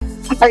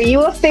Are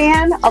you a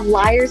fan of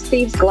Liars,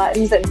 Thieves,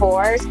 Gluttons, and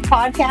Whores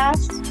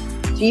podcast?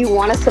 Do you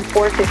want to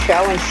support the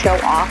show and show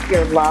off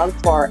your love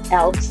for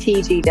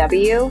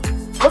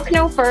LTGW? Look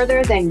no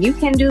further than You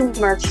Can Do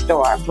merch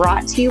store,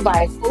 brought to you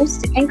by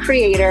host and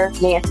creator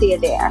Nancy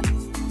Adair.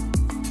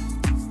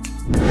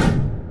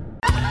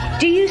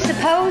 Do you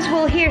suppose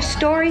we'll hear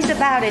stories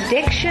about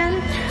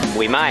addiction?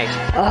 We might.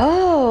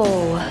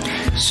 Oh.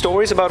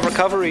 Stories about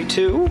recovery,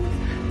 too?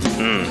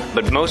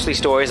 But mostly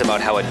stories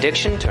about how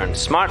addiction turns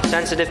smart,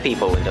 sensitive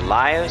people into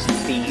liars,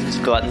 thieves,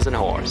 gluttons, and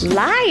whores.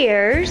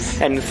 Liars?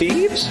 And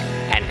thieves?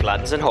 And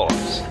gluttons and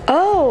whores.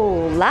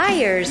 Oh,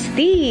 liars,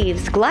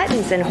 thieves,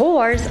 gluttons, and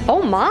whores.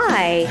 Oh,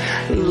 my.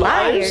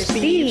 Liars,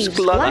 thieves,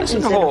 gluttons,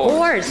 and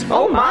whores.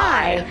 Oh,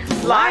 my.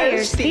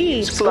 Liars,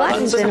 thieves,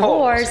 gluttons, and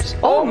whores.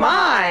 Oh,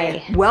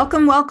 my.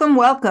 Welcome, welcome,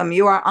 welcome.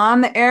 You are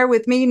on the air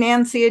with me,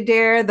 Nancy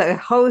Adair, the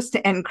host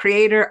and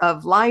creator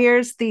of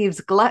Liars,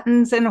 Thieves,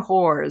 Gluttons, and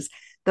Whores,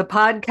 the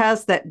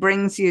podcast that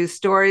brings you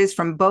stories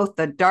from both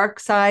the dark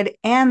side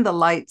and the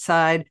light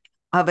side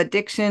of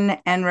addiction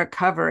and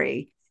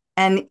recovery.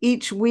 And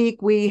each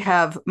week we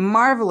have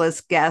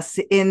marvelous guests.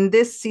 In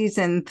this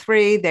season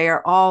 3, they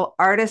are all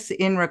artists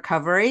in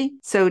recovery.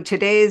 So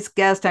today's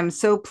guest, I'm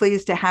so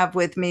pleased to have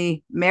with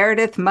me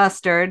Meredith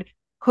Mustard,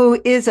 who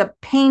is a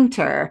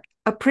painter,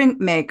 a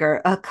printmaker,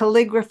 a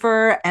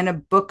calligrapher, and a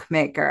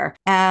bookmaker.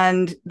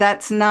 And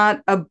that's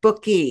not a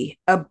bookie,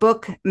 a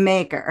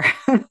bookmaker.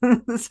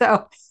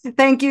 So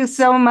thank you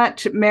so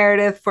much,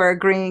 Meredith, for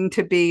agreeing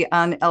to be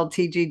on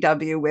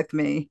LTGW with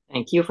me.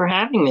 Thank you for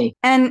having me.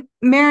 And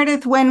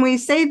Meredith, when we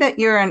say that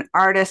you're an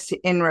artist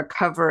in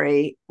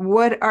recovery,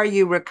 what are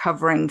you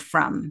recovering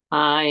from?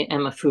 I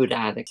am a food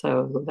addict,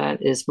 so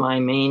that is my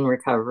main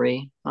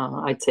recovery.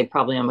 I'd say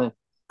probably I'm a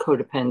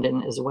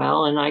codependent as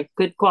well, and I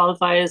could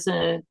qualify as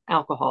an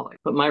alcoholic,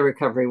 but my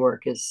recovery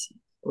work is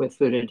with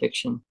food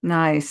addiction.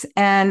 Nice.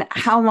 And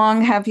how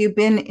long have you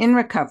been in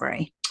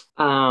recovery?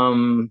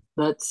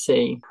 Let's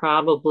see,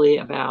 probably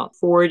about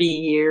 40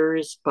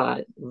 years,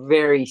 but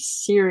very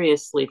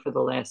seriously for the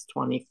last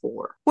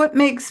 24. What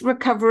makes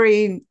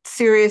recovery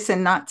serious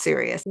and not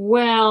serious?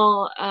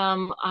 Well,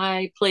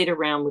 I played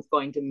around with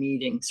going to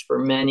meetings for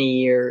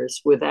many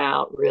years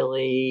without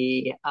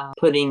really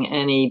putting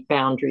any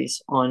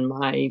boundaries on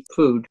my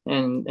food.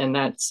 And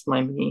that's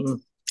my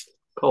main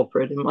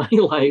culprit in my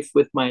life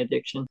with my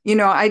addiction. You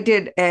know, I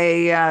did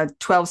a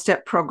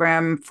 12-step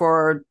program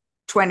for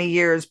 20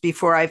 years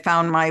before I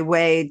found my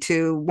way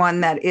to one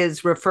that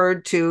is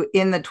referred to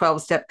in the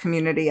 12-step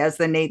community as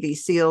the Navy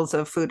SEALs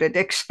of food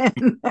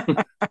addiction.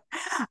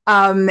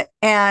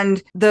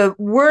 And the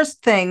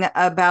worst thing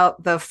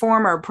about the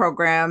former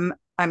program,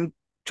 I'm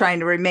trying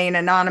to remain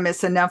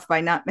anonymous enough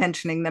by not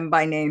mentioning them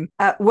by name,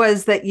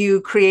 was that you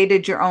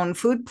created your own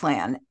food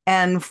plan.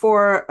 And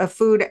for a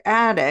food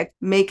addict,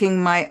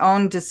 making my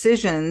own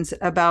decisions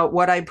about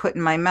what I put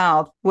in my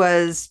mouth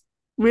was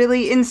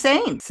really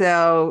insane.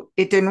 So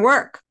it didn't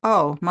work.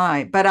 Oh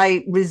my. But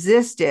I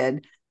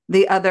resisted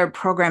the other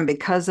program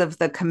because of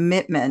the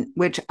commitment,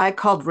 which I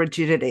called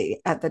rigidity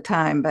at the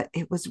time, but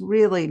it was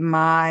really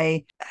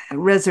my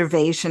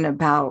reservation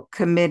about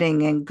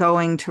committing and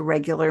going to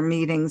regular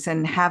meetings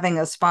and having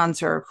a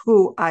sponsor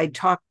who I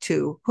talked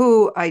to,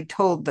 who I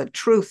told the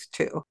truth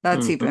to.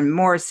 That's even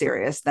more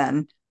serious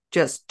than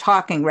just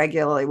talking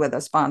regularly with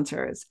a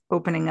sponsor, is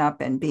opening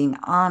up and being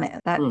honest.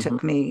 That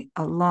took me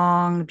a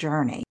long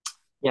journey.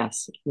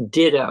 Yes,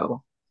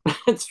 ditto.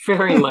 It's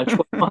very much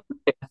what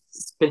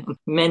it's been.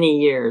 Many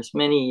years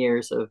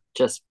of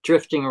just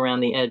drifting around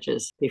the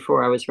edges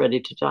before I was ready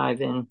to dive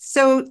in.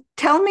 So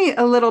tell me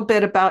a little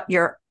bit about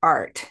your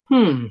art.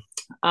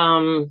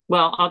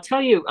 Well, I'll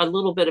tell you a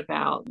little bit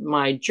about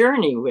my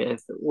journey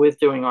with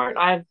doing art.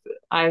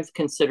 I've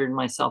considered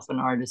myself an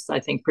artist, I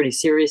think, pretty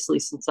seriously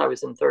since I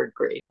was in third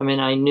grade. I mean,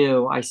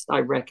 I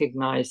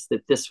recognized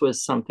that this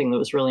was something that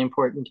was really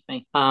important to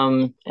me.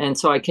 And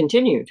so I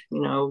continued,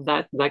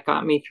 that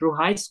got me through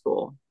high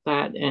school.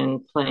 That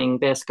and playing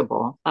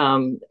basketball.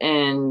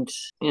 And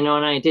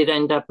I did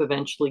end up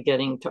eventually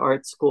getting to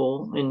art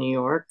school in New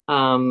York.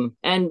 And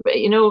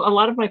a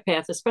lot of my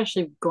path,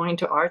 especially going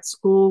to art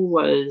school,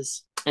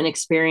 was an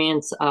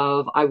experience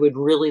of, I would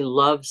really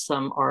love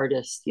some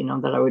artist,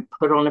 that I would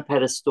put on a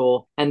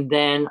pedestal, and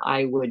then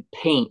I would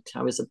paint.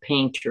 I was a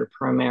painter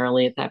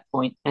primarily at that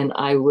point. And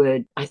I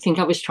think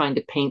I was trying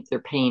to paint their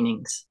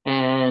paintings.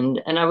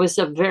 And I was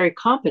a very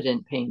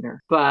competent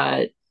painter,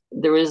 but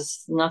there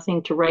was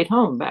nothing to write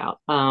home about.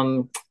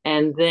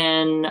 And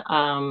then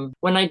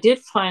when I did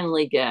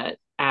finally get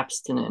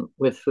abstinent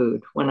with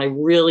food, when I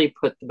really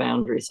put the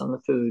boundaries on the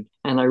food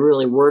and I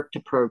really worked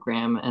a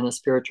program and a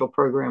spiritual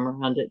program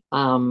around it,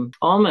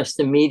 almost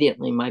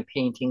immediately my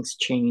paintings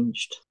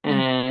changed.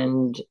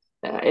 And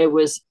it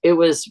was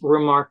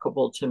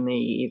remarkable to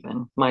me,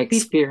 even my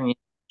experience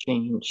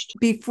changed.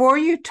 Before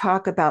you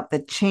talk about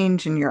the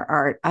change in your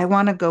art, I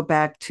want to go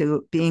back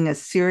to being a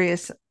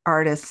serious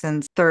artist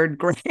since third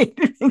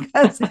grade,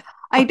 because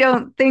I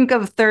don't think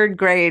of third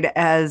grade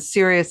as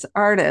serious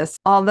artists,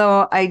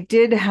 although I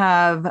did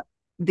have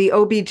the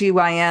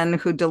OBGYN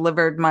who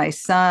delivered my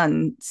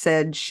son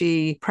said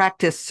she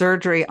practiced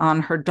surgery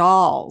on her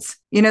dolls.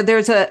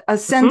 There's a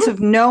sense of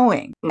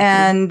knowing.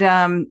 And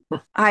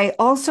I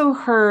also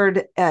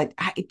heard, I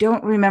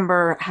don't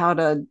remember how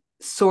to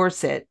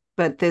source it,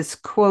 but this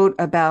quote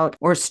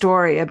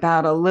story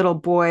about a little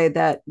boy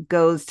that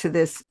goes to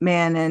this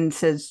man and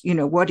says,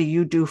 what do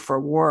you do for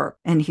work?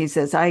 And he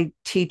says, I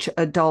teach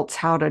adults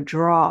how to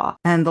draw.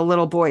 And the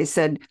little boy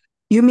said,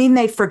 you mean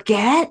they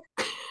forget?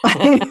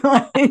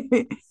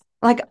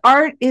 Like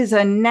art is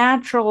a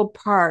natural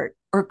part,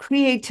 or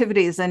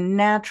creativity is a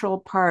natural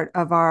part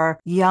of our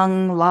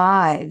young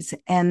lives.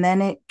 And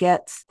then it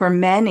gets, for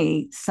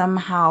many,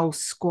 somehow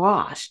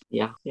squashed.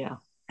 Yeah.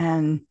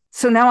 And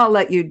so now I'll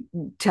let you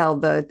tell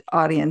the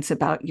audience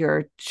about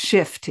your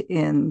shift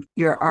in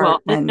your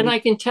art. Well, and I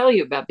can tell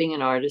you about being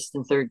an artist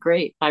in third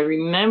grade. I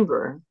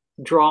remember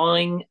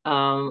drawing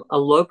a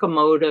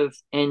locomotive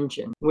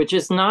engine, which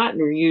is not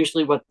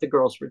usually what the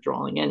girls were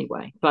drawing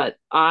anyway. But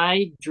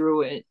I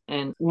drew it,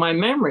 and my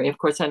memory, of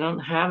course, I don't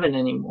have it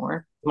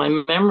anymore. My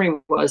memory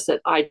was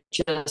that I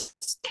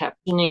just kept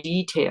in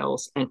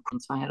details, and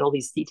so I had all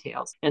these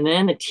details. And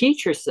then the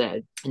teacher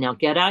said, now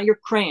get out your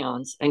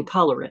crayons and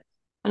color it.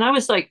 And I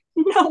was like,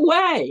 no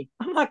way,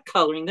 I'm not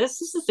coloring this.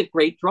 This is a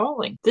great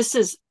drawing. This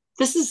is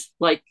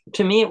like,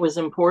 to me, it was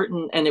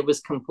important and it was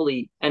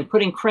complete. And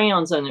putting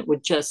crayons on it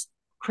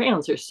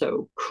crayons are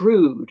so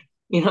crude.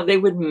 They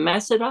would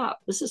mess it up.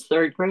 This is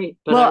third grade.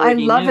 But well, I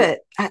love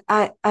it.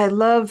 I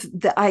love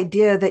the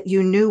idea that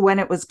you knew when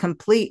it was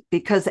complete,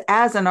 because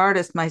as an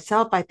artist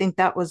myself, I think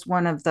that was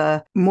one of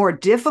the more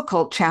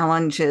difficult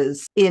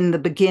challenges in the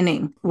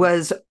beginning,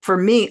 was for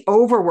me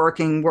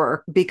overworking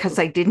work because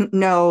I didn't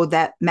know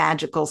that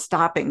magical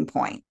stopping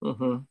point.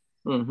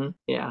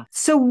 Yeah.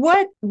 So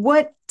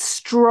what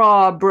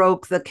straw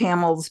broke the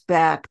camel's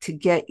back to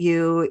get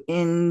you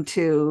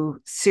into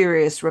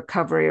serious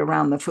recovery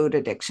around the food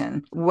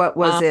addiction? What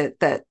was it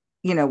that,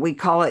 we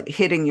call it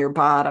hitting your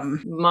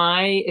bottom?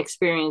 My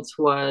experience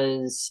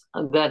was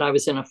that I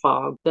was in a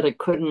fog, that I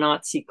could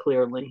not see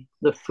clearly.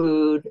 The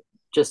food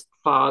just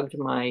fogged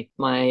my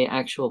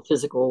actual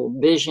physical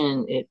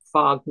vision. It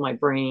fogged my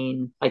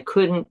brain. I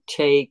couldn't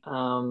take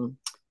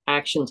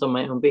actions on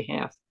my own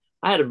behalf.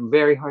 I had a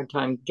very hard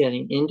time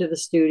getting into the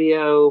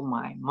studio.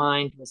 My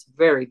mind was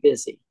very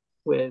busy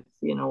with,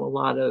 a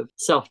lot of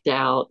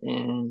self-doubt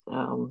and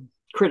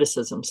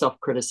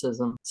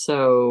self-criticism.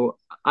 So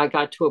I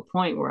got to a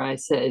point where I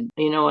said,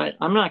 you know what,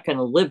 I'm not going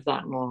to live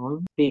that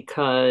long,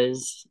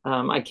 because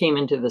I came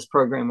into this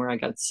program where I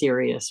got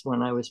serious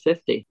when I was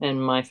 50.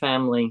 And my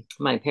family,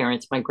 my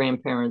parents, my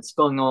grandparents,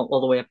 going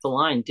all the way up the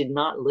line, did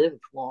not live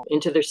long,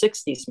 into their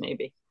 60s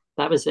maybe.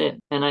 That was it.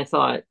 And I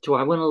thought, do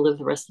I want to live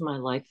the rest of my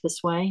life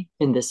this way,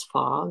 in this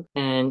fog?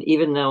 And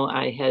even though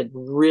I had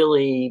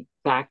really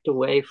backed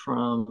away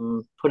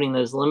from putting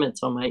those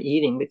limits on my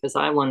eating, because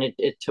I wanted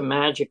it to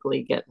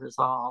magically get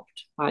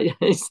resolved.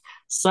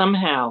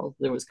 Somehow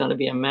there was going to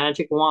be a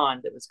magic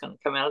wand that was going to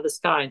come out of the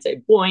sky and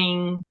say,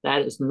 boing,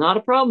 that is not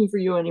a problem for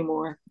you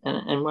anymore.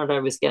 And what I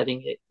was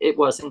getting, it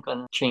wasn't going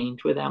to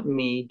change without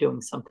me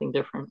doing something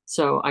different.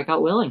 So I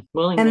got willingness.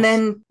 And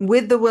then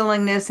with the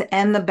willingness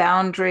and the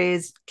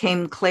boundaries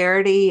came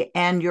clarity,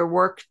 and your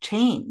work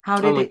changed.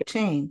 How did it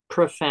change?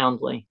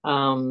 Profoundly.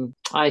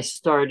 I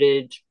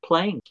started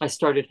playing. I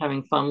started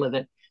having fun with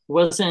it. It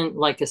wasn't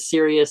like a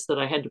serious that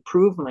I had to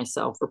prove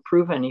myself or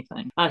prove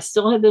anything. I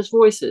still had those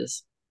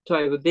voices. So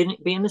I would be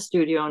in the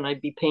studio and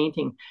I'd be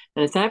painting.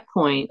 And at that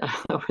point,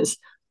 I was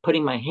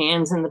putting my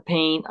hands in the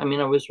paint. I mean,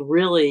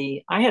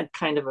 I had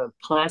kind of a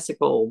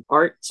classical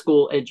art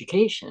school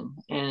education.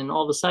 And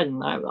all of a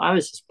sudden I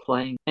was just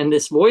playing. And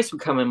this voice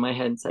would come in my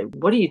head and say,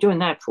 what are you doing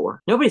that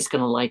for? Nobody's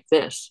going to like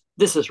this.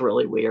 This is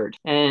really weird.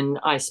 And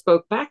I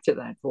spoke back to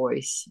that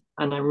voice.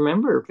 And I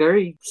remember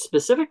very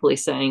specifically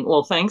saying,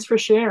 well, thanks for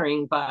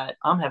sharing, but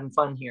I'm having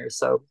fun here,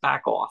 so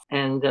back off.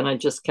 And then I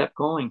just kept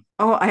going.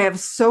 Oh, I have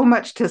so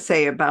much to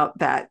say about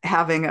that,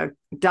 having a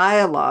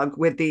dialogue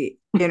with the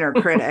inner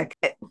critic.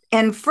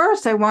 And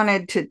first, I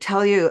wanted to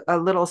tell you a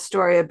little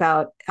story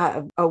about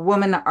a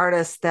woman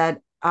artist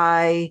that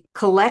I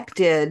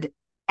collected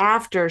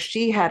after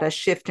she had a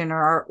shift in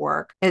her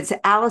artwork. It's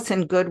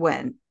Allison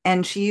Goodwin.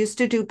 And she used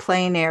to do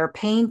plein air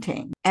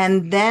painting.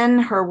 And then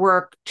her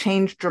work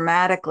changed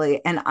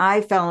dramatically, and I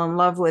fell in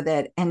love with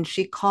it. And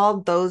she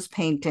called those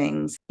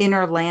paintings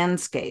inner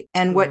landscape.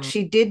 And what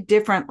she did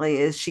differently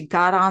is she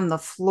got on the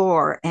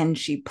floor and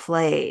she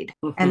played.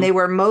 And they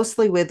were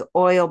mostly with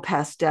oil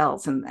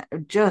pastels, and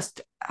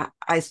just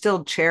I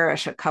still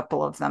cherish a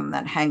couple of them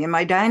that hang in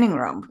my dining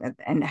room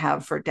and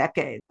have for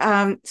decades.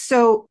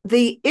 So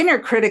the inner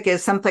critic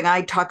is something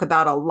I talk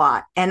about a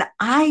lot. And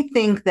I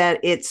think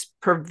that it's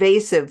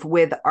pervasive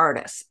with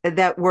artists,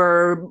 that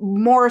we're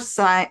more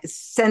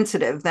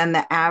sensitive than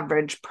the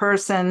average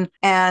person.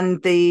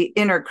 And the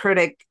inner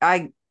critic,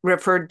 I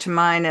referred to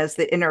mine as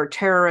the inner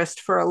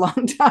terrorist for a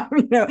long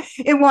time.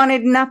 It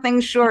wanted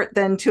nothing short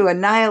than to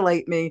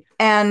annihilate me.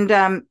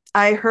 And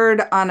I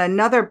heard on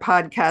another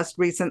podcast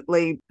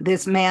recently,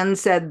 this man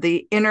said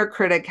the inner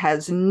critic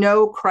has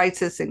no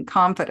crisis in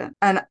confidence.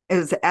 And it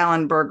was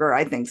Alan Berger,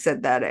 I think,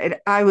 said that. And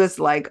I was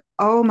like,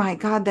 oh my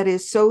God, that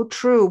is so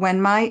true.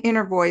 When my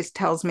inner voice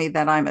tells me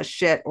that I'm a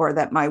shit or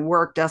that my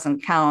work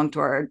doesn't count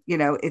or,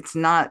 it's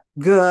not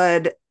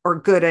good or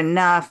good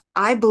enough,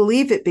 I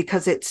believe it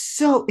because it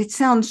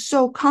sounds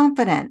so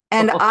confident.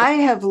 And I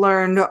have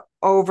learned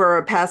over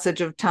a passage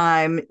of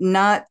time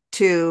not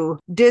to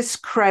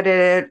discredit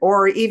it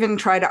or even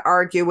try to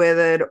argue with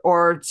it,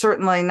 or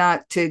certainly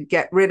not to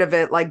get rid of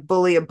it like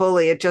bully a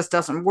bully. It just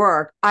doesn't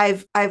work.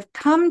 I've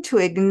come to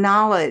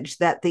acknowledge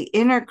that the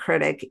inner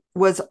critic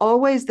was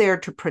always there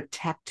to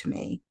protect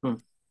me.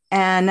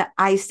 And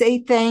I say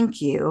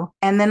thank you.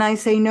 And then I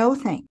say no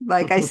thank you.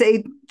 Like I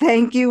say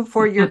thank you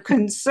for your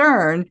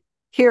concern.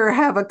 Here,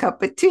 have a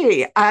cup of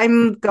tea.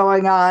 I'm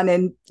going on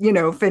and,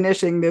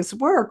 finishing this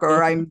work,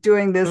 or I'm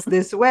doing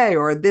this way,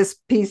 or this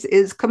piece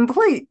is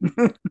complete.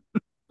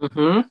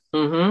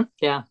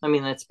 Yeah. I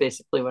mean, that's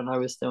basically what I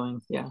was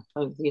doing. Yeah.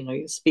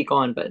 You speak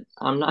on, but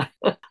I'm not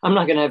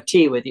going to have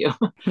tea with you.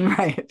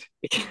 Right.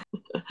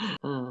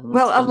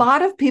 Well, a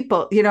lot of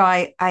people,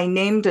 I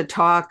named a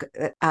talk,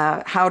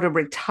 how to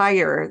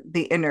retire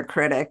the inner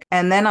critic.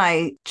 And then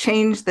I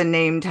changed the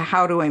name to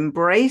how to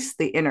embrace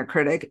the inner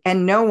critic.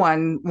 And no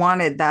one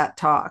wanted that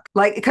talk,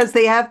 because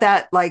they have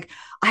that,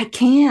 I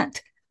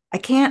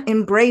can't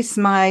embrace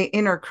my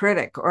inner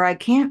critic, or I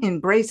can't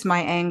embrace my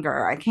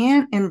anger. I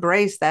can't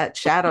embrace that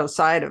shadow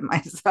side of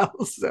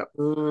myself. So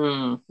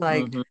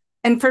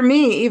and for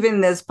me,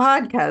 even this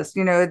podcast,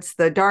 it's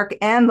the dark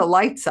and the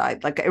light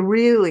side. I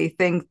really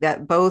think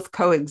that both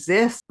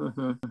coexist.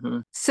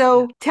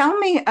 So tell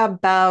me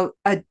about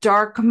a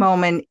dark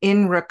moment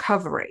in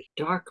recovery.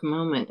 Dark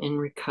moment in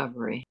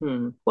recovery.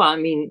 Well, I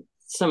mean,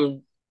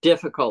 some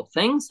difficult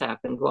things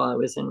happened while I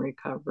was in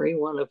recovery,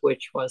 one of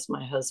which was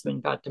my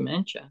husband got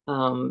dementia.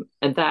 And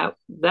that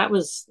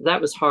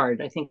was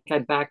hard. I think I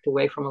backed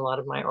away from a lot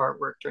of my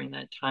artwork during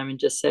that time and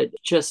just said,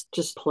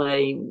 just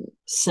play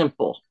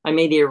simple. I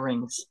made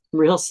earrings,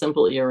 real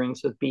simple earrings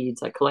with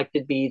beads. I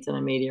collected beads and I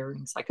made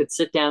earrings. I could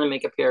sit down and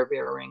make a pair of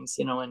earrings,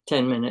 in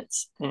 10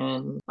 minutes.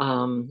 And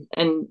I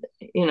think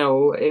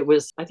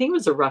it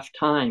was a rough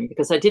time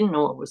because I didn't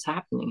know what was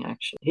happening,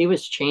 actually. He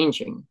was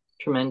changing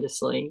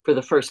tremendously for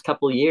the first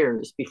couple of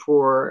years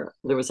before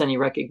there was any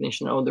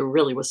recognition, there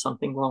really was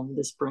something wrong with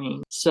his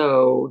brain.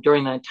 So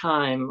during that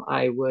time,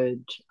 I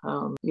would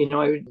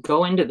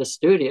go into the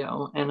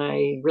studio and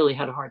I really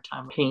had a hard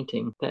time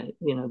painting that,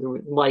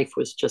 life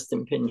was just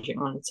impinging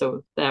on it.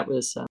 So that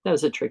was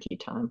a tricky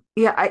time.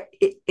 Yeah,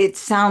 it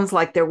sounds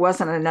like there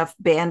wasn't enough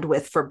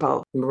bandwidth for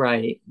both.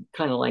 Right.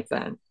 Kind of like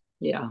that.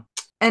 Yeah.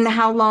 And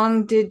how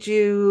long did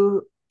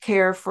you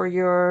care for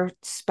your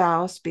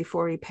spouse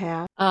before he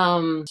passed?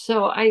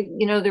 So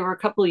there were a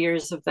couple of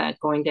years of that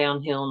going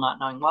downhill, not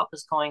knowing what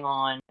was going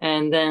on.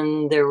 And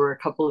then there were a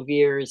couple of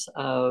years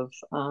of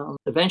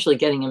eventually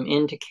getting him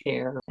into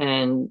care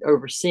and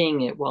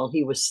overseeing it while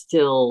he was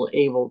still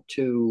able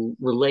to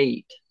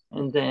relate.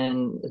 And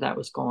then that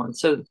was gone.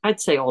 So I'd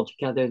say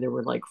altogether, there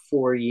were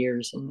 4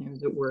 years in there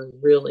that were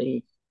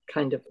really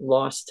kind of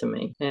lost to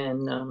me.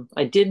 And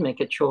I did make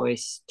a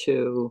choice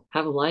to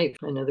have a life.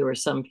 I know there were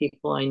some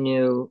people I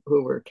knew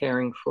who were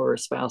caring for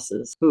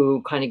spouses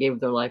who kind of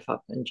gave their life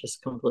up and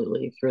just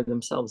completely threw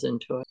themselves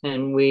into it.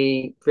 And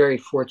we very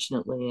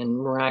fortunately and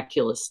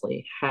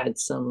miraculously had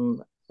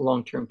some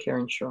long-term care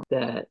insurance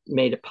that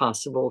made it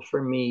possible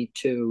for me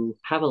to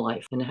have a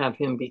life and have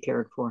him be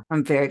cared for.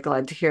 I'm very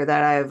glad to hear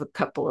that. I have a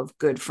couple of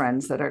good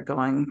friends that are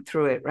going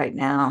through it right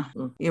now.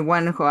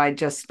 One who I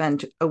just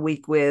spent a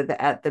week with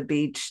at the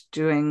beach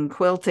doing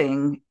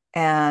quilting,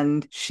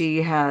 and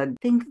she had, I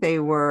think they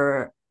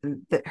were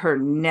that her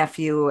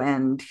nephew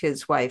and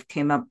his wife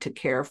came up to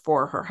care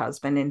for her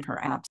husband in her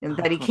absence, and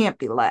that he can't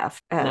be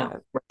left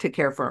to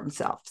care for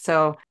himself.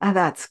 So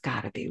that's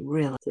got to be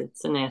really...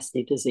 It's a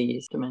nasty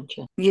disease,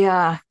 dementia.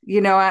 Yeah.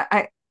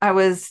 I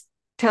was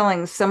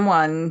telling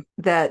someone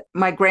that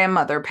my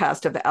grandmother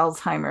passed of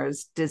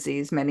Alzheimer's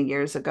disease many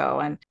years ago,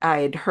 and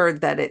I had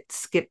heard that it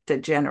skipped a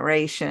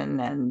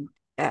generation, and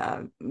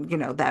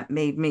that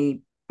made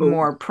me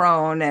more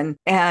prone,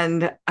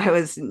 and I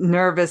was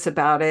nervous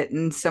about it.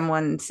 And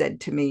someone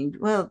said to me,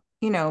 well,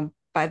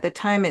 by the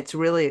time it's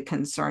really a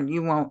concern,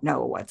 you won't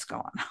know what's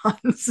going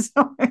on.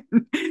 So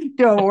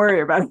don't worry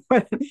about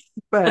it.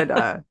 But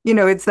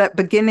it's that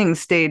beginning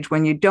stage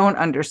when you don't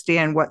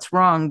understand what's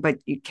wrong, but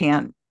you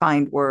can't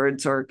find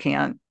words or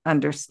can't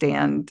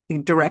understand the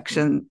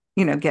direction,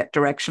 get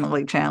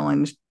directionally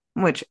challenged,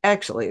 which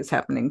actually is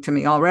happening to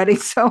me already.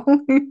 So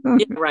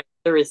yeah, right.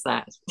 There is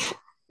that.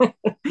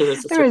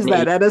 There is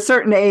that. At a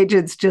certain age,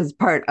 it's just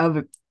part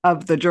of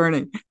the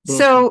journey.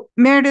 So,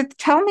 Meredith,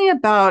 tell me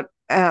about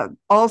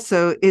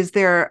also, is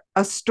there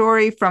a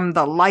story from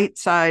the light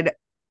side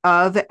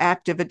of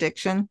active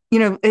addiction?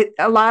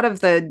 A lot of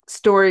the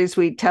stories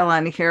we tell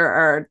on here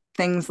are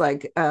things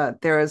like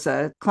there is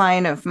a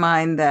client of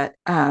mine that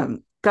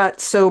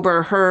got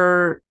sober,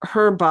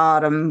 her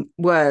bottom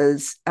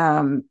was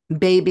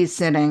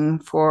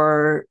babysitting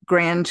for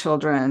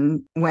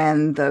grandchildren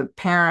when the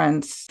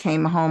parents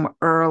came home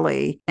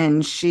early,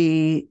 and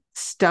she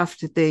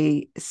stuffed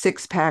the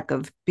 6-pack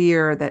of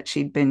beer that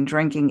she'd been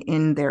drinking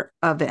in their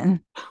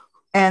oven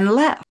and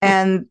left.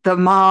 And the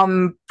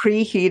mom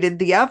preheated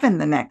the oven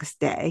the next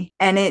day,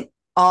 and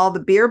all the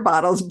beer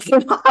bottles blew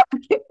up.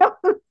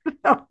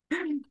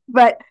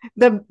 But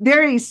the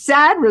very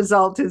sad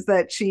result is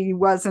that she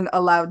wasn't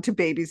allowed to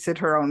babysit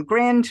her own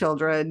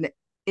grandchildren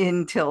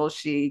until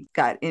she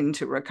got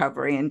into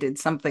recovery and did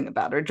something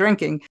about her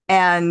drinking.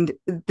 And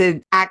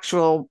the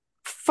actual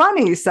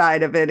funny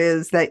side of it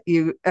is that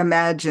you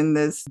imagine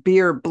this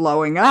beer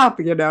blowing up,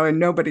 and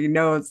nobody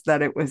knows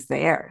that it was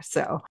there.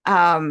 So,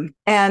 and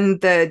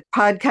the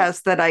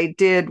podcast that I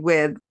did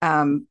with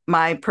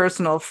my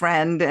personal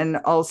friend and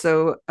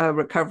also a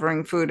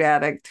recovering food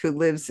addict who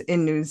lives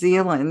in New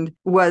Zealand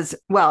was,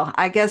 well,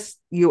 I guess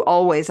you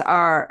always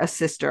are a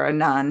sister, a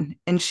nun.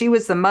 And she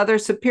was the mother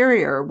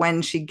superior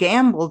when she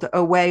gambled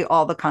away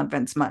all the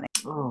convent's money.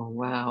 Oh,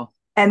 wow.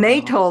 And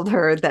they told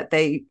her that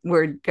they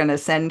were going to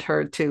send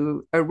her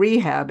to a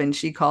rehab, and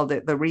she called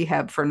it the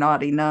rehab for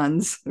naughty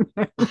nuns.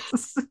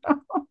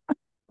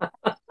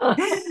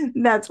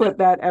 That's what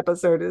that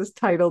episode is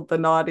titled, The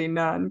Naughty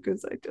Nun,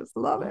 because I just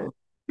love it.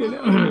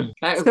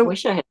 I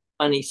wish I had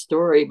a funny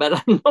story, but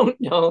I don't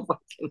know if I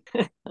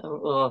can.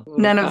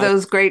 None of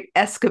those great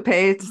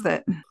escapades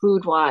that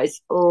food-wise.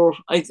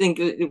 I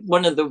think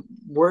one of the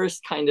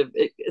worst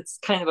it's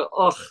kind of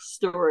a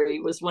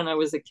story was when I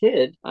was a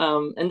kid.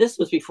 And this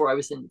was before I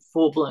was in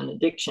full-blown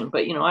addiction,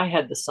 but I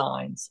had the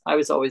signs. I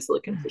was always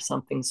looking for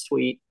something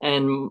sweet.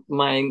 And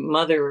my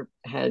mother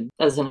had,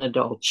 as an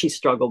adult, she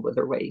struggled with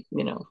her weight,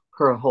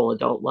 her whole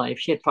adult life.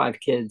 She had 5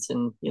 kids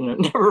and,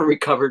 never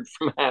recovered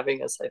from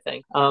having us, I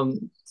think.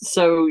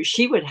 So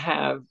she would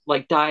have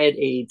like diet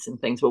aids and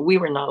things, but we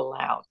were not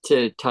allowed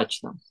to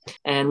touch them.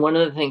 And one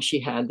of the things she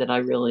had that I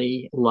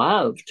really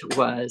loved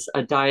was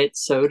a diet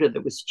soda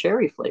that was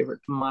cherry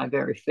flavored, my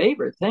very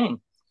favorite thing.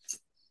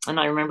 And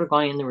I remember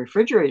going in the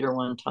refrigerator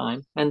one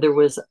time, and there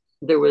was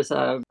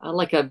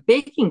a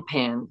baking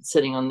pan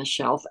sitting on the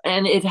shelf,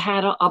 and it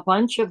had a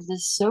bunch of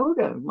this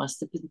soda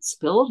must have been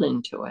spilled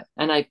into it.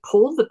 And I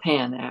pulled the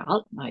pan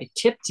out and I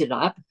tipped it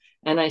up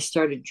and I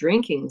started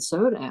drinking the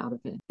soda out of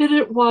it. And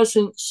it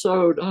wasn't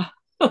soda.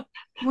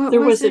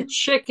 There was a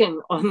chicken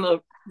on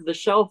the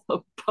shelf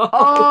above.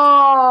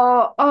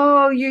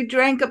 Oh, you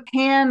drank a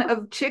pan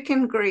of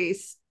chicken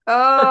grease.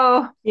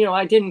 Oh,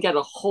 I didn't get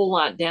a whole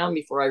lot down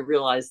before I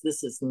realized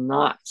this is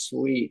not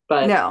sweet.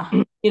 But no.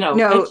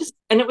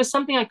 And it was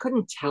something I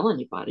couldn't tell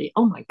anybody.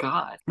 Oh my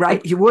God.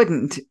 Right. You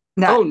wouldn't.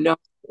 No. Oh no.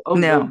 Oh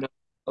no.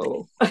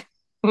 No.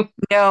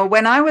 No,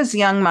 when I was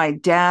young, my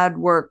dad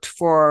worked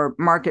for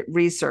market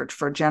research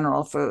for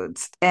General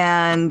Foods,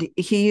 and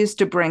he used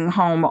to bring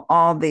home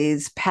all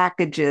these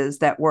packages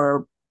that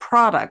were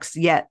products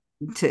yet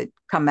to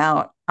come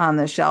out on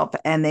the shelf,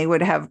 and they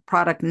would have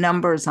product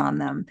numbers on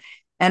them.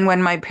 And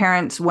when my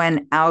parents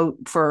went out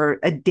for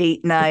a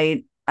date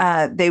night,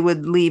 they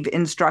would leave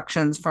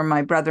instructions for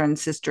my brother and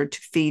sister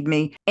to feed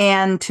me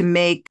and to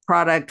make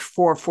product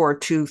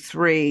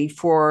 4423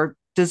 for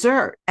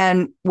dessert.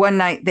 And one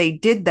night they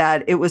did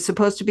that. It was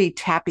supposed to be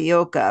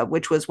tapioca,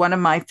 which was one of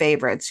my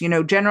favorites.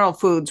 General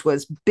Foods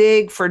was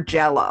big for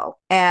Jell-O,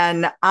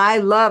 and I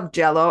love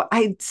Jell-O.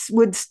 I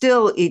would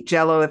still eat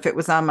Jell-O if it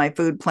was on my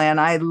food plan.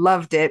 I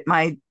loved it.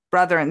 My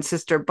brother and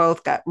sister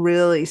both got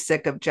really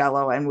sick of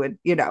Jell-O and would,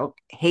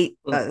 hate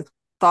the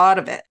thought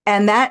of it.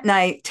 And that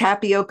night,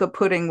 tapioca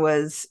pudding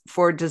was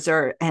for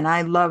dessert, and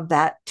I loved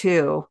that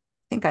too.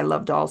 I think I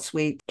loved all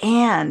sweet.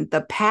 And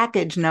the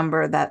package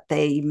number that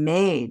they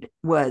made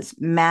was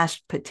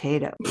mashed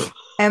potato.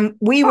 And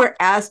we were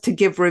asked to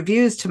give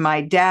reviews to my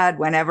dad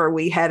whenever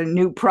we had a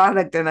new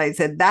product. And I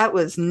said, that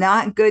was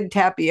not good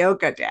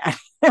tapioca, Dad.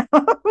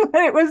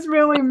 It was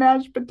really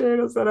mashed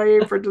potatoes that I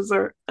ate for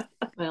dessert.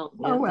 Well,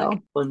 yeah,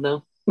 fun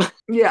though.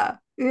 Yeah.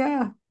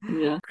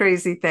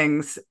 Crazy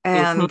things.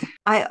 And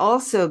I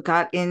also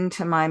got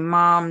into my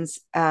mom's,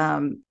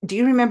 do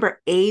you remember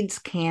AIDS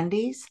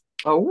candies?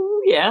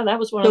 Oh, yeah, that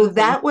was one of So the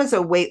that things. was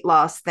a weight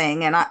loss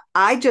thing. And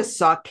I just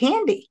saw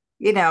candy,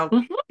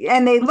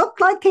 and they looked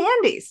like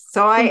candies.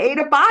 So I ate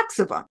a box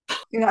of them,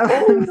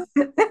 Oh.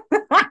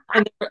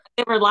 And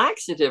they were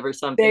laxative or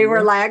something. They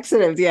were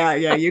laxatives. Yeah,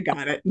 you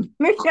got it.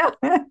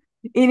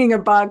 Eating a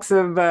box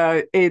of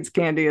AIDS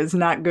candy is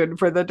not good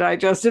for the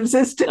digestive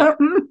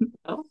system.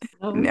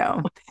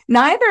 No.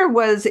 Neither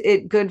was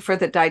it good for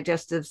the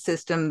digestive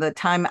system the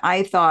time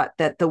I thought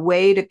that the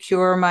way to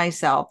cure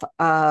myself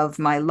of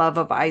my love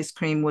of ice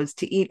cream was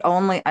to eat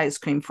only ice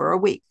cream for a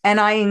week. And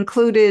I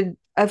included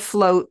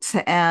floats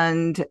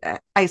and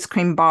ice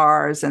cream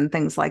bars and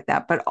things like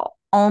that, but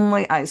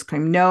only ice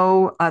cream,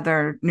 no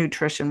other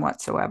nutrition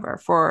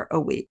whatsoever for a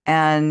week.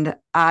 And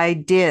I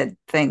did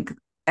think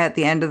at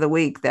the end of the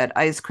week that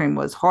ice cream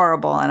was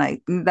horrible.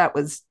 And that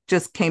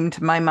just came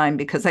to my mind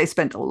because I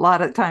spent a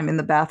lot of time in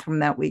the bathroom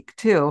that week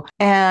too.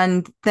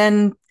 And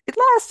then it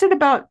lasted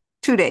about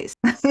 2 days.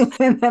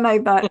 And then I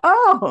thought,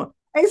 oh,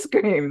 ice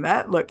cream,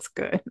 that looks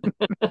good.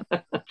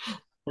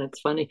 That's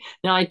funny.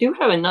 Now, I do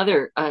have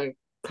another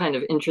kind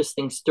of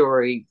interesting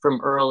story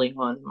from early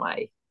on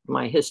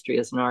my history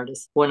as an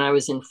artist. When I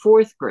was in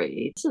fourth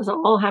grade, this has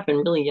all happened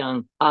really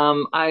young.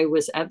 I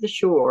was at the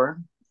shore,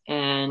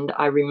 and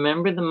I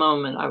remember the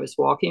moment I was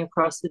walking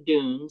across the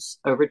dunes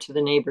over to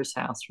the neighbor's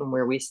house from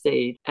where we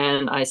stayed.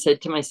 And I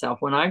said to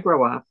myself, when I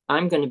grow up,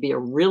 I'm going to be a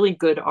really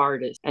good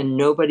artist and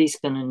nobody's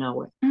going to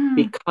know it.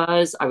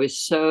 Because I was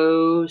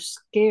so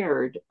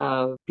scared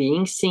of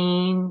being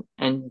seen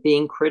and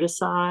being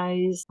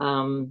criticized.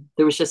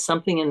 There was just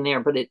something in there,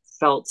 but it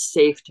felt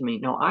safe to me.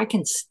 No, I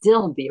can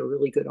still be a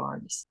really good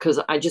artist because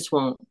I just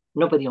won't,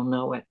 nobody will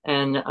know it.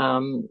 And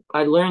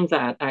I learned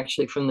that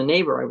actually from the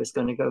neighbor I was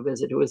going to go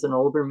visit, who was an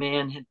older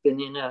man, had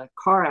been in a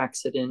car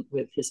accident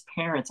with his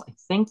parents. I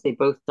think they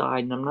both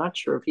died, and I'm not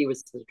sure if he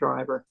was the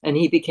driver. And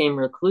he became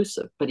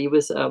reclusive, but he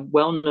was a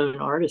well-known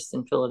artist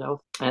in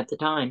Philadelphia at the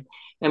time.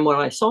 And what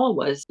I saw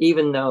was,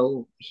 even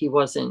though he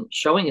wasn't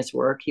showing his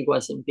work, he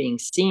wasn't being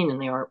seen in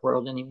the art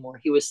world anymore,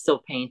 he was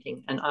still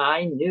painting. And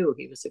I knew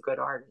he was a good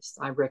artist.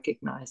 I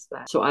recognized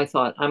that. So I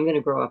thought, I'm going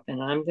to grow up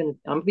and I'm going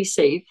to be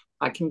safe.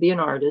 I can be an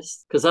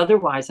artist, because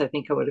otherwise I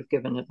think I would have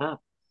given it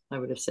up. I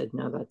would have said,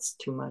 no, that's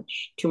too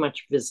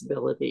much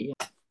visibility.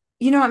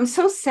 I'm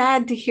so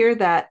sad to hear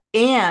that.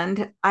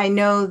 And I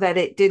know that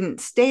it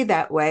didn't stay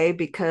that way,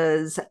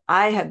 because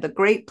I had the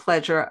great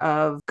pleasure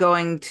of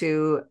going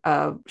to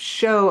a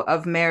show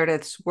of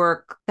Meredith's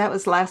work. That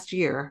was last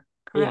year,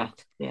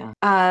 correct? Yeah.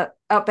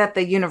 Up at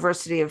the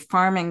University of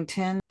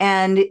Farmington.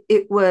 And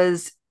it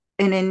was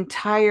an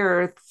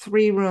entire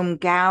 3-room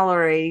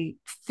gallery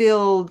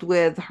filled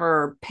with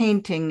her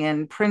painting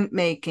and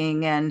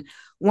printmaking. And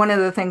one of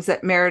the things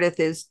that Meredith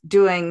is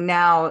doing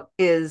now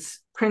is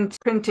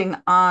printing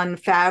on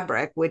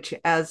fabric, which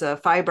as a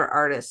fiber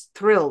artist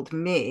thrilled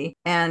me.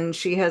 And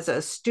she has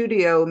a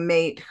studio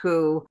mate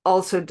who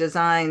also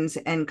designs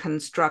and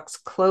constructs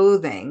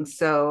clothing.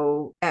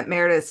 So at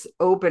Meredith's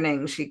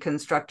opening, she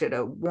constructed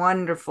a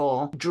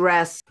wonderful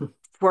dress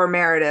for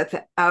Meredith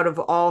out of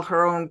all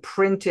her own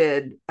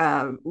printed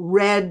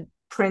red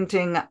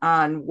printing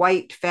on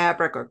white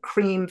fabric or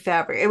cream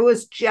fabric. It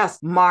was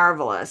just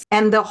marvelous.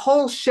 And the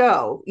whole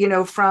show,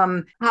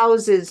 from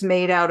houses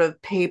made out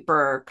of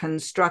paper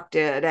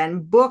constructed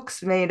and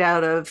books made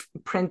out of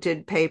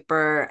printed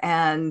paper.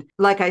 And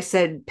like I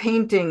said,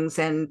 paintings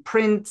and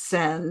prints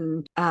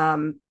and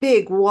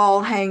big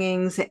wall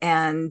hangings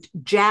and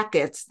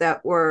jackets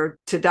that were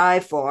to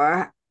die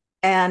for.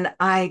 And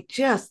I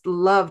just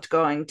loved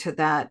going to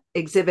that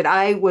exhibit.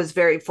 I was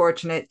very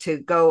fortunate to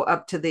go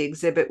up to the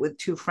exhibit with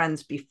 2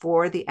 friends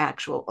before the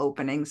actual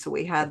opening. So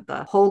we had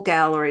the whole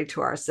gallery to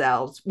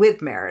ourselves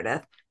with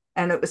Meredith.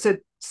 And it was a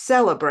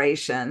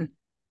celebration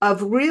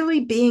of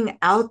really being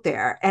out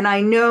there. And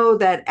I know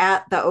that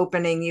at the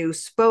opening, you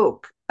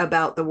spoke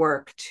about the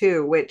work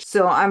too,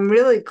 so I'm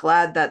really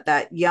glad that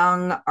that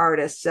young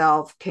artist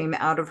self came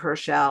out of her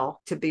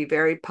shell to be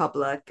very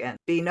public and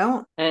be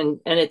known.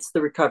 And it's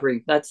the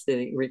recovery. That's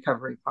the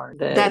recovery part.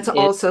 That's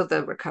also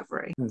the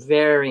recovery.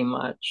 Very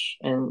much.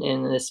 And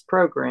in this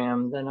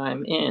program that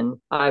I'm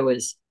in, I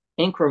was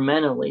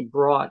incrementally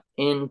brought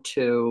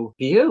into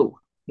view,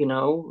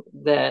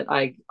 that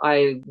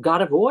I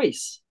got a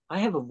voice. I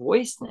have a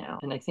voice now.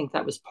 And I think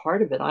that was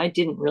part of it. I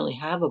didn't really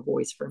have a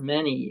voice for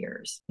many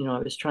years. I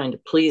was trying to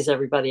please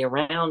everybody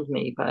around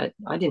me, but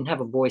I didn't have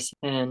a voice.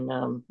 And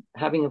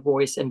having a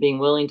voice and being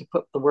willing to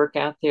put the work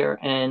out there,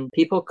 and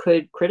people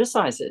could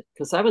criticize it,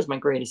 because that was my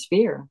greatest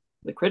fear.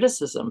 The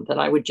criticism, that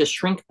I would just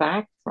shrink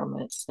back from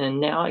it. And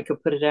now I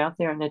could put it out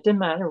there, and it didn't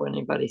matter what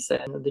anybody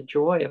said. The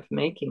joy of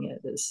making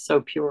it is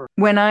so pure.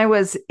 When I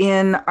was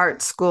in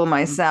art school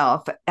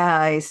myself,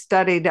 I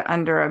studied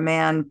under a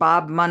man,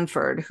 Bob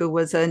Munford, who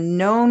was a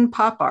known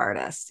pop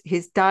artist.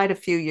 He's died a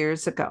few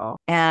years ago,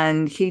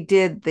 and he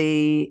did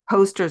the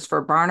posters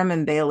for Barnum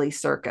and Bailey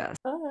Circus.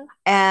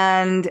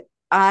 And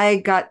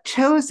I got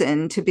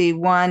chosen to be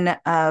one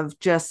of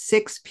just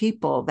 6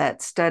 people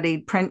that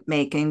studied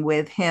printmaking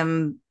with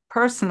him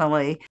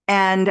personally.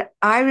 And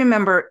I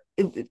remember,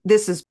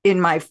 this is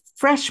in my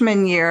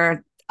freshman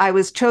year, I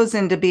was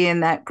chosen to be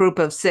in that group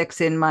of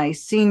 6 in my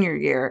senior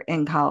year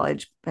in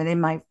college. But in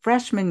my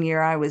freshman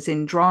year, I was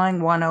in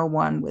Drawing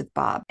 101 with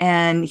Bob.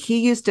 And he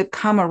used to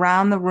come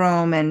around the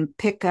room and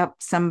pick up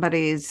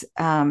somebody's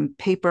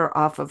paper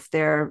off of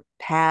their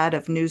pad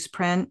of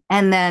newsprint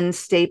and then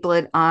staple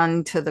it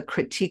onto the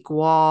critique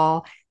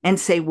wall and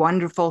say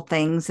wonderful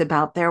things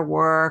about their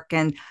work.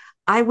 And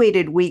I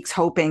waited weeks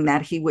hoping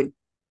that he would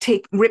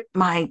rip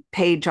my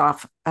page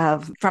off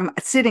from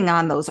sitting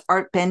on those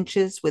art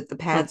benches with the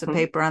pads of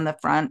paper on the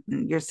front,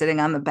 and you're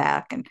sitting on the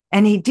back.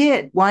 And he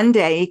did. One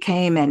day he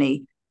came and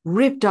he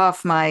ripped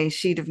off my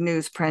sheet of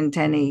newsprint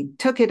and he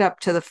took it up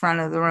to the front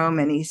of the room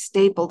and he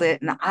stapled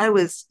it. And I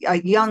was a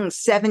young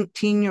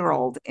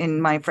 17-year-old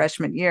in my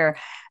freshman year.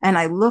 And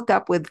I look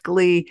up with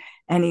glee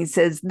and he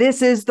says,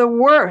 "This is the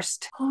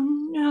worst."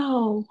 Oh,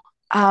 no.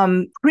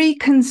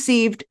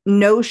 preconceived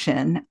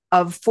notion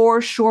of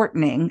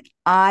foreshortening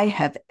I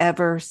have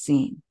ever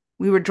seen.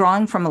 We were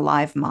drawing from a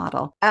live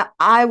model.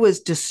 I was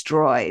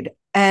destroyed.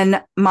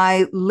 And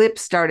my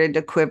lips started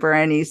to quiver.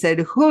 And he said,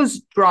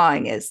 whose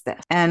drawing is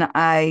this? And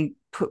I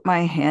put my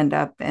hand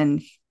up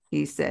and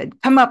he said,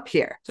 come up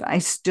here. So I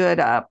stood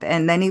up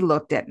and then he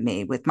looked at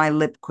me with my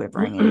lip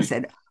quivering and he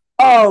said,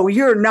 oh,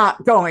 you're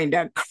not going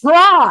to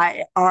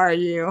cry, are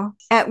you?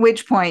 At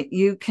which point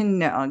you can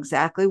know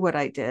exactly what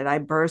I did. I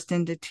burst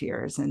into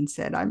tears and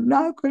said, I'm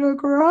not going to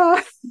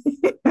cry.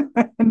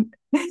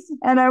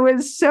 And I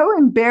was so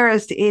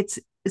embarrassed. It's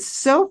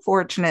so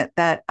fortunate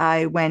that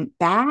I went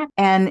back.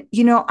 And,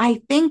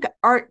 I think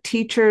art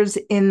teachers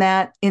in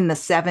the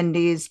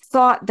 70s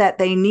thought that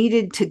they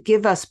needed to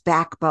give us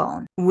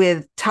backbone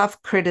with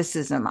tough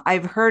criticism.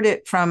 I've heard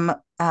it from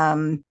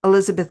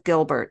Elizabeth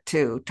Gilbert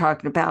too,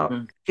 talking about,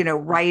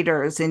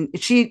 writers. And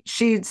she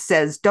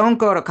says, don't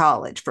go to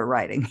college for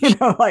writing,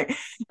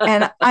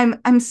 and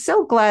I'm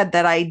so glad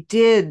that I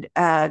did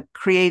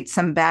create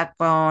some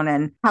backbone.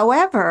 And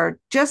however,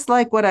 just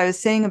like what I was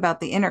saying about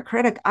the inner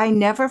critic, I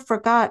never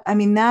forgot. I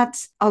mean,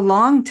 that's a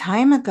long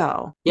time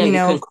ago.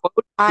 Yeah,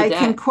 I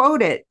can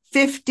quote it.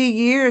 50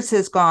 years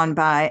has gone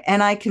by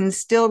and I can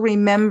still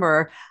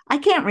remember. I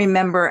can't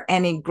remember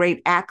any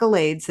great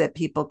accolades that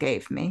people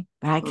gave me,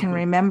 but I can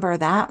remember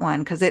that one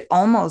because it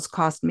almost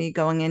cost me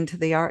going into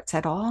the arts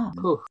at all.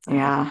 Ooh.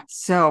 Yeah.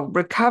 So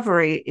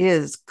recovery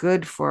is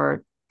good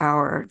for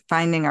our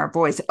finding our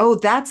voice. Oh,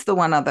 that's the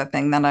one other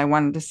thing that I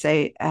wanted to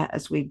say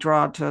as we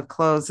draw to a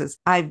close is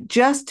I've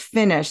just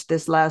finished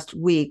this last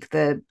week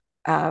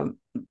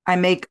I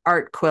make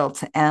art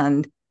quilts,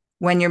 and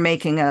when you're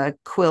making a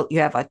quilt,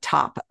 you have a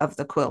top of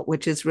the quilt,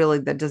 which is really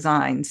the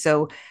design.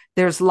 So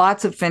there's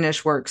lots of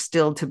finish work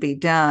still to be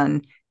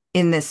done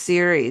in this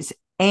series.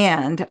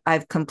 And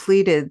I've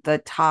completed the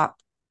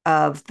top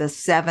of the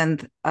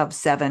 7th of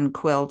 7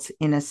 quilts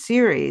in a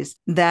series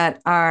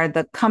that are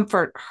the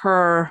Comfort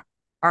Her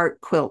art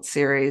quilt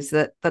series.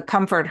 The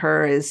Comfort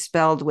Her is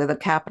spelled with a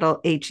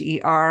capital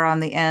HER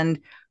on the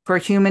end for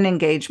human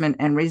engagement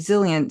and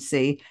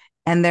resiliency.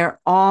 And they're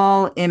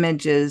all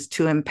images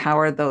to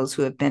empower those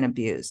who have been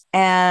abused.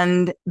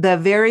 And the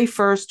very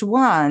first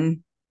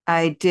one,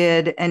 I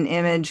did an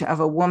image of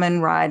a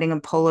woman riding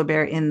a polar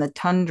bear in the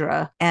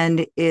tundra,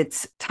 and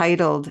it's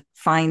titled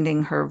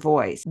Finding Her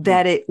Voice.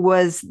 That it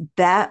was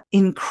that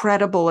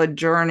incredible a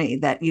journey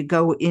that you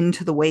go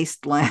into the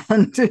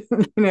wasteland,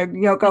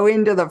 go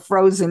into the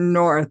frozen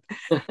north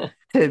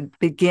to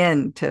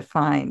begin to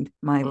find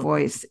my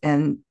voice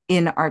and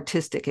in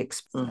artistic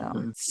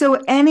expression.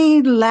 So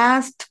any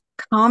last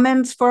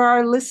comments for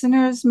our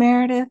listeners,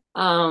 Meredith?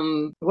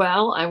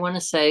 Well, I want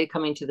to say,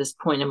 coming to this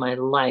point in my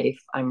life,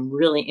 I'm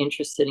really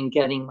interested in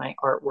getting my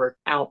artwork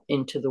out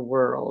into the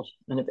world.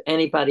 And if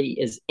anybody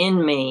is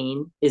in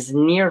Maine, is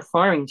near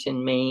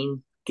Farmington,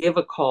 Maine, give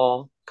a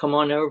call. Come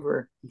on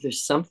over. If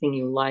there's something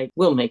you like,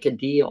 we'll make a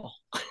deal.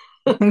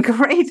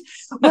 Great.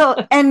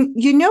 Well, and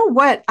you know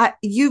what?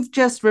 You've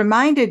just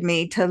reminded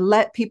me to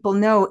let people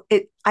know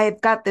I've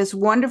got this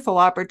wonderful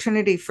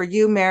opportunity for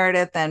you,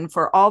 Meredith, and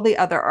for all the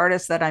other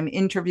artists that I'm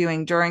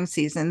interviewing during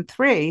season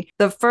 3.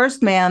 The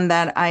first man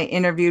that I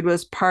interviewed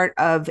was part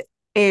of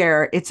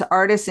AIR. It's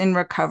Artists in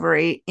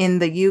Recovery in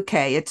the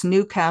UK. It's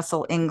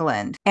Newcastle,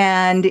 England.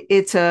 And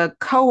it's a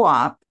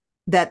co-op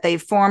that they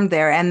formed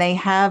there, and they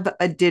have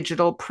a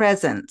digital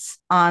presence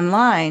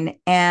online,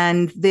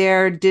 and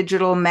their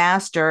digital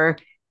master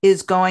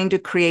is going to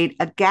create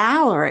a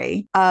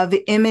gallery of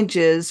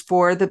images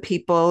for the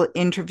people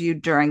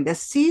interviewed during this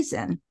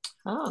season.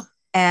 Oh.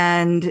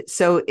 And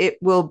so it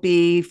will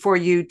be for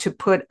you to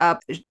put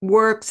up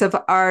works of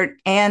art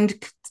and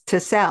to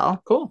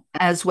sell, cool,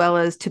 as well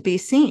as to be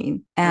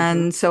seen.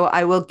 And so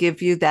I will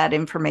give you that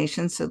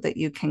information so that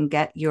you can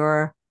get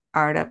your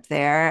art up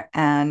there.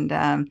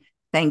 And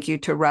thank you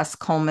to Russ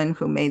Coleman,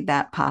 who made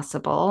that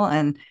possible.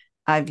 And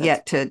I've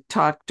yet to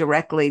talk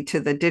directly to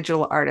the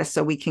digital artists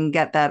so we can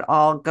get that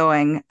all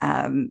going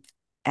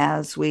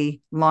as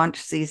we launch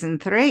season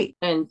 3.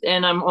 And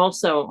I'm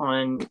also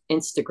on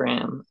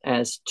Instagram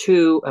as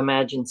 2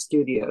 Imagine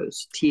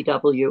Studios,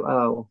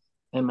 TWO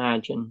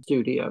Imagine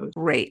Studios.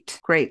 Great.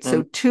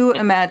 So 2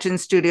 Imagine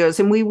Studios,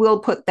 and we will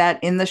put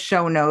that in the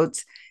show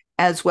notes.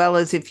 As well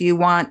as if you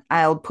want,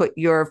 I'll put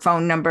your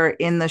phone number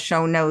in the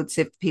show notes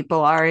if people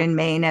are in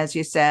Maine, as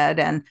you said.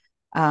 And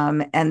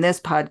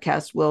this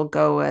podcast will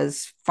go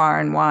as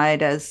far and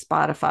wide as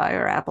Spotify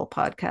or Apple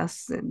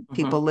Podcasts, and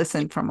people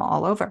listen from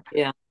all over.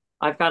 Yeah,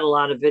 I've got a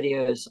lot of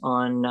videos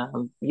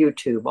on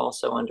YouTube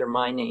also under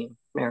my name,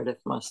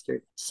 Meredith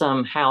Mustard.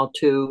 Some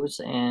how-tos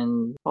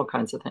and all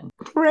kinds of things.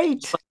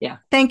 Great. But, yeah.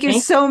 Thank you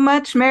so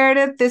much,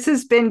 Meredith. This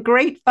has been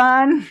great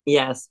fun.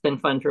 Yes, it's been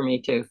fun for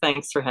me too.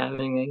 Thanks for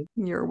having me.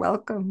 You're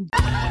welcome.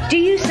 Do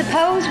you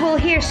suppose we'll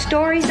hear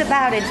stories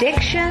about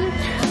addiction?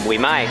 We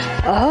might.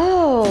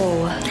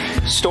 Oh.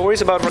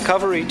 Stories about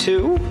recovery,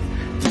 too?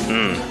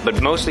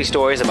 But mostly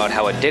stories about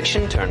how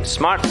addiction turns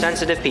smart,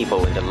 sensitive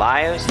people into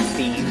liars,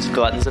 thieves,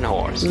 gluttons, and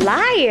whores.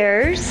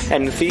 Liars?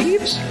 And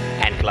thieves?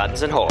 And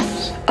gluttons and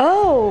whores.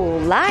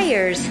 Oh,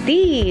 liars,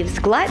 thieves,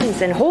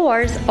 gluttons, and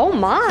whores. Oh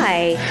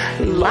my.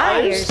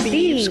 Liars,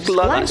 thieves,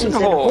 gluttons, and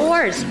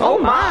whores. Oh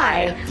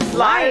my.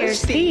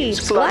 Liars,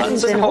 thieves,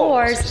 gluttons, and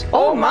whores.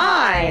 Oh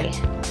my.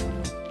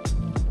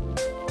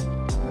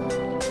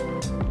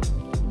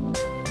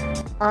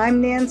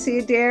 I'm Nancy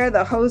Adair,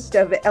 the host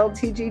of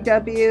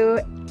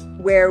LTGW,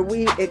 where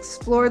we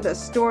explore the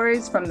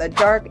stories from the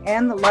dark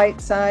and the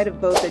light side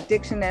of both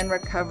addiction and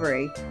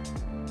recovery.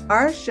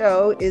 Our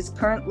show is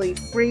currently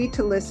free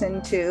to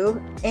listen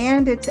to,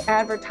 and it's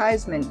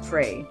advertisement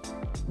free.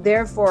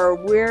 Therefore,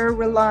 we're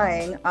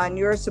relying on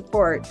your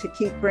support to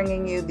keep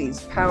bringing you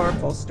these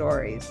powerful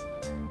stories.